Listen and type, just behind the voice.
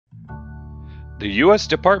The U.S.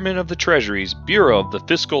 Department of the Treasury's Bureau of the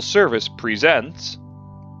Fiscal Service presents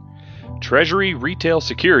Treasury Retail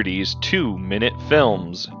Securities 2-Minute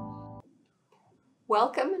Films.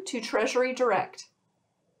 Welcome to Treasury Direct.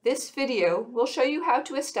 This video will show you how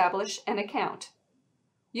to establish an account.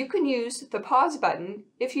 You can use the pause button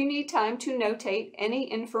if you need time to notate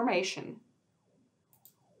any information.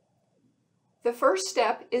 The first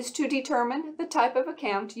step is to determine the type of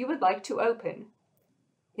account you would like to open.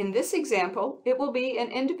 In this example, it will be an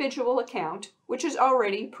individual account which is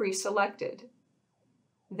already pre-selected.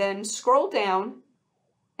 Then scroll down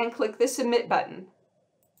and click the Submit button.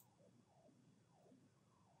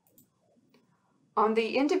 On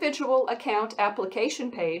the individual account application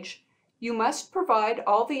page, you must provide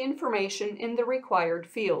all the information in the required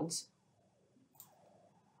fields.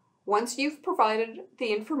 Once you've provided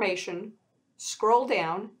the information, scroll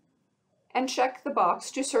down and check the box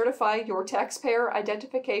to certify your taxpayer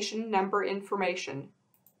identification number information.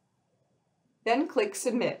 Then click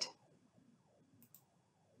Submit.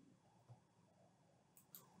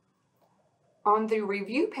 On the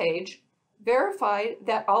Review page, verify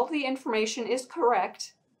that all the information is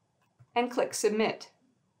correct and click Submit.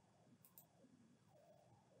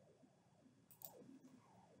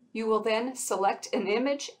 You will then select an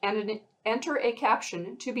image and enter a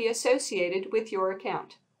caption to be associated with your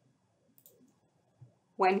account.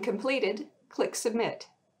 When completed, click Submit.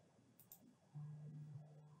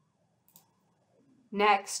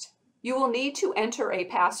 Next, you will need to enter a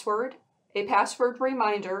password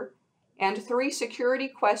reminder, and 3 security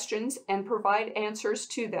questions and provide answers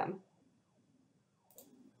to them.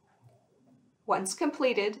 Once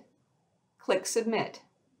completed, click Submit.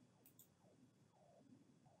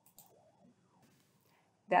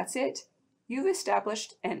 That's it. You've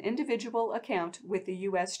established an individual account with the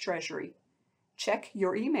U.S. Treasury. Check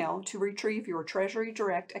your email to retrieve your Treasury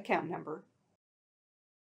Direct account number.